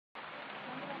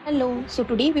Hello, so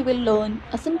today we will learn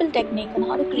a simple technique on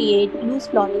how to create loose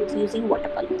florals using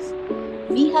watercolors.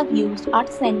 We have used Art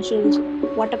Essentials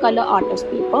Watercolor Artist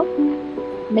Paper,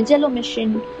 Magello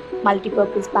Mission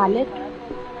Multipurpose Palette,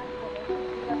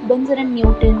 Binzer &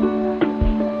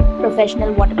 Newton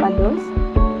Professional Watercolors,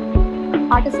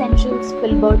 Art Essentials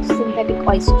Filbert Synthetic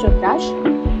Oyster Brush,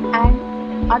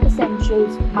 and Art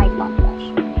Essentials Mightlon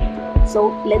Brush. So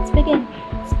let's begin.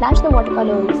 Splash the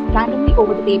watercolors randomly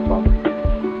over the paper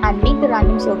and make the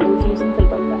random circles using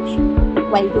Filbert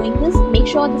brush. While doing this, make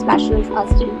sure the splashes are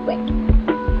still wet.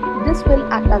 This will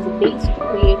act as a base to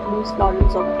create loose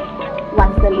florals over it.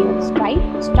 Once the layer is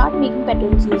dried, start making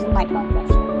petals using Mightlon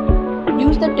brush.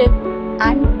 Use the tip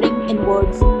and bring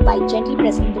inwards by gently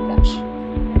pressing the brush.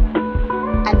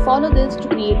 And follow this to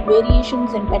create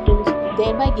variations in petals,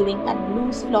 thereby giving a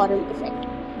loose floral effect.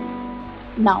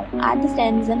 Now add the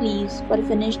stems and leaves for a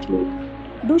finished look.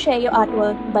 Do share your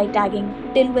artwork by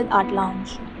tagging Till with Art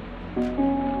Lounge.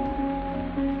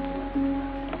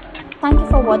 Thank you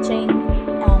for watching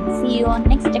and see you on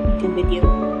next technical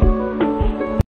video.